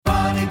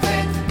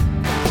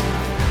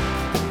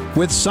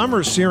With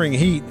summer's searing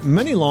heat,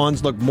 many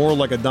lawns look more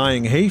like a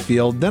dying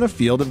hayfield than a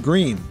field of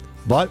green.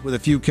 But with a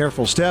few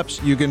careful steps,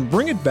 you can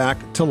bring it back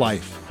to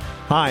life.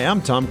 Hi,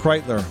 I'm Tom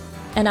Kreitler.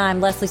 And I'm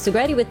Leslie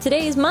Segretti with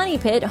today's Money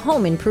Pit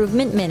Home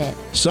Improvement Minute.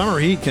 Summer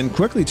heat can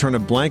quickly turn a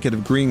blanket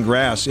of green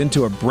grass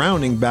into a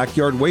browning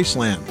backyard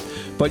wasteland.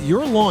 But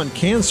your lawn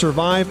can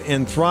survive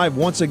and thrive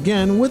once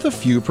again with a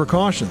few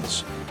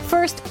precautions.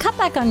 First, cut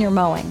back on your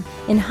mowing.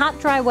 In hot,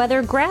 dry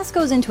weather, grass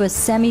goes into a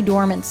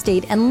semi-dormant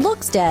state and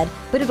looks dead,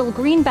 but it'll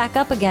green back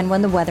up again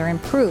when the weather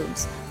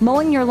improves.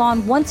 Mowing your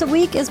lawn once a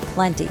week is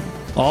plenty.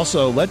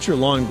 Also, let your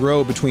lawn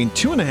grow between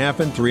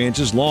 2.5 and 3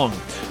 inches long.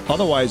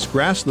 Otherwise,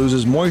 grass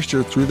loses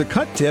moisture through the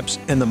cut tips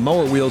and the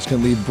mower wheels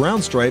can leave brown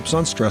stripes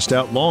on stressed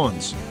out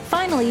lawns.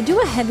 Finally,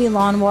 do a heavy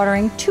lawn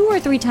watering 2 or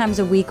 3 times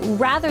a week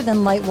rather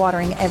than light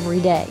watering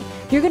every day.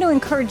 You're going to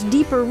encourage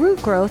deeper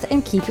root growth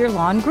and keep your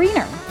lawn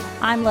greener.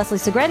 I'm Leslie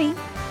Segretti.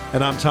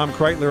 And I'm Tom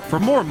Kreitler. For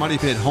more Money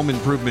Pit home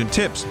improvement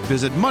tips,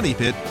 visit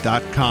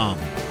MoneyPit.com.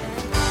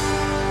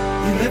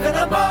 You live in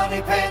a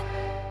money pit.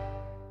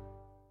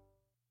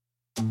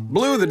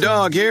 Blue the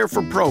Dog here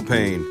for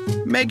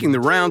Propane. Making the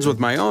rounds with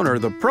my owner,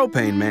 the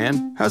Propane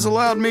Man, has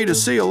allowed me to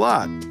see a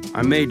lot.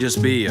 I may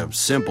just be a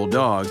simple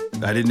dog.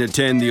 I didn't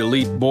attend the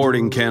elite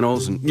boarding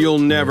kennels, and you'll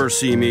never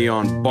see me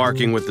on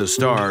Barking with the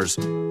Stars.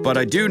 But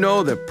I do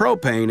know that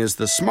propane is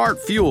the smart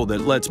fuel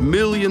that lets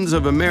millions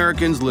of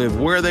Americans live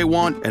where they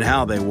want and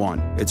how they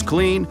want. It's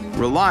clean,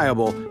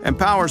 reliable, and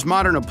powers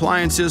modern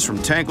appliances from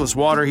tankless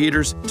water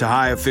heaters to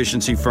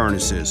high-efficiency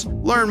furnaces.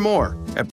 Learn more at